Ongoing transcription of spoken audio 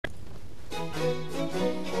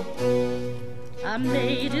A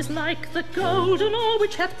maid is like the golden ore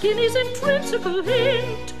which hath Guinea's intrinsical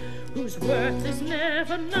hint, whose worth is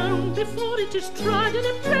never known before it is tried and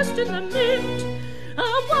impressed in the mint.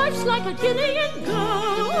 A wife's like a guinea in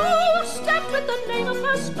gold, stamped with the name of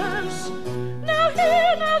her spouse. Now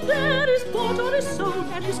here, now there, is bought or is sold,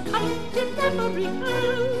 and is count in every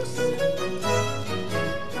house.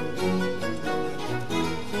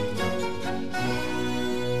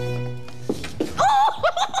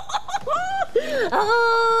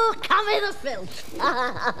 Oh, come hither, filch.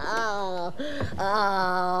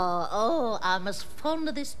 I'm as fond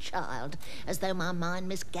of this child as though my mind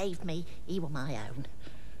misgave me he were my own.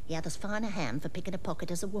 He hath as fine a hand for picking a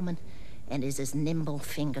pocket as a woman, and is as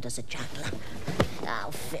nimble-fingered as a juggler.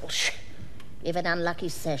 Oh, filch, if an unlucky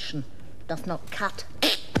session doth not cut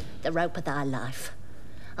the rope of thy life,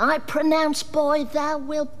 I pronounce, boy, thou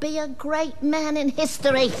wilt be a great man in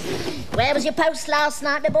history. Where was your post last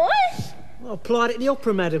night, my boy? I applied at the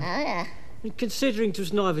opera, madam. Oh, yeah. And considering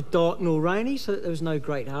 'twas neither dark nor rainy, so that there was no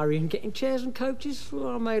great hurry in getting chairs and coaches,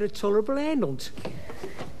 well, I made a tolerable hand on't.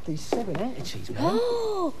 These 7 handkerchiefs, madam.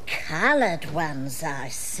 Oh, coloured ones, I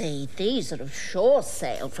see. These are of sure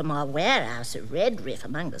sailed from our warehouse at Redriff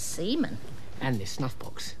among the seamen. And this snuff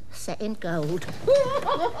box. Set in gold.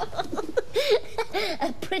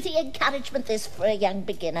 A pretty encouragement this for a young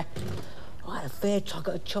beginner. I had a fair tug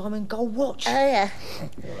at a charming gold watch. Oh, yeah.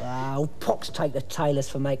 Oh, pox take the tailors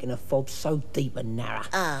for making a fob so deep and narrow.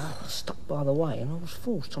 Oh. I stuck by the way, and I was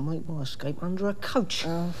forced to make my escape under a coach.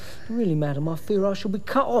 Oh. Really, madam, I fear I shall be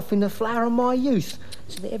cut off in the flower of my youth,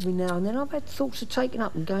 so that every now and then I've had thoughts of taking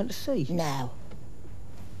up and going to sea. No.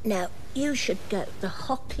 No, you should go to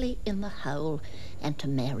Hockley in the Hole and to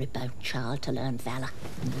Marybone, child, to learn valour.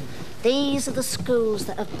 These are the schools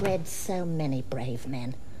that have bred so many brave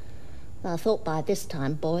men. I thought by this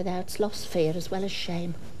time, boy, thou'dst lost fear as well as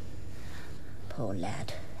shame. Poor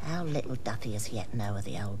lad, how little doth he as yet know of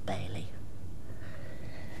the Old Bailey.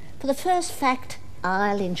 For the first fact,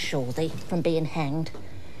 I'll insure thee from being hanged,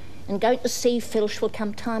 and going to sea filch will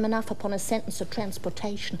come time enough upon a sentence of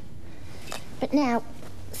transportation. But now,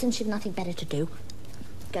 since you've nothing better to do,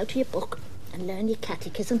 go to your book and learn your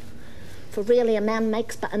catechism, for really a man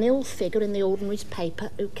makes but an ill figure in the ordinary's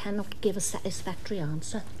paper who cannot give a satisfactory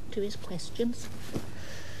answer to his questions.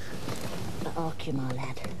 But hark you, my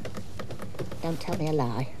lad, don't tell me a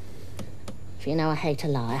lie, for you know I hate a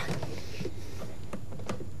liar.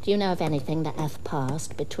 Do you know of anything that hath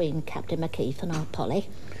passed between Captain Macheath and our Polly?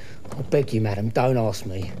 I beg you, madam, don't ask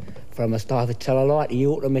me, for I must either tell a lie to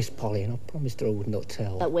you or to Miss Polly, and I promised her I would not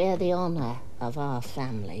tell. But where the honour of our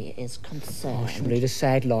family is concerned... I shall lead a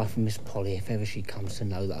sad life for Miss Polly if ever she comes to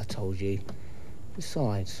know that I told you.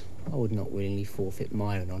 Besides, I would not willingly forfeit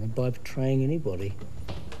my own honour by betraying anybody.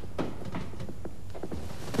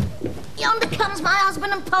 Yonder comes my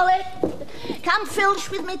husband and Polly. Come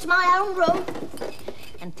filch with me to my own room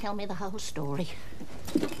and tell me the whole story.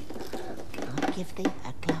 I'll give thee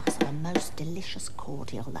a glass of a most delicious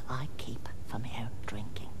cordial that I keep for my own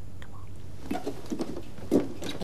drinking. Come on.